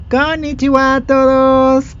Konnichiwa a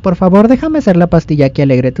todos. Por favor, déjame ser la pastilla que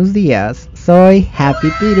alegre tus días. Soy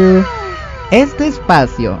HappiPiru. Este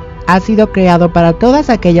espacio ha sido creado para todas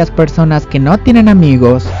aquellas personas que no tienen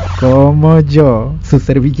amigos, como yo, su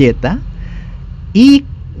servilleta, y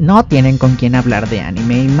no tienen con quién hablar de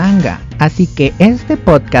anime y manga. Así que este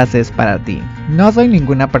podcast es para ti. No soy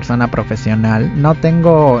ninguna persona profesional, no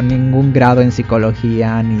tengo ningún grado en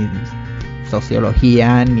psicología, ni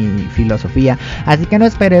sociología, ni filosofía. Así que no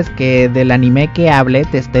esperes que del anime que hable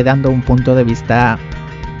te esté dando un punto de vista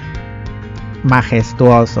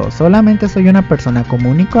majestuoso. Solamente soy una persona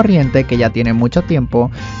común y corriente que ya tiene mucho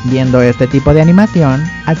tiempo viendo este tipo de animación,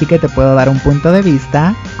 así que te puedo dar un punto de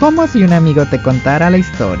vista como si un amigo te contara la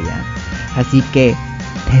historia. Así que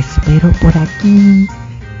te espero por aquí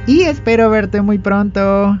y espero verte muy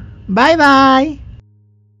pronto. Bye bye.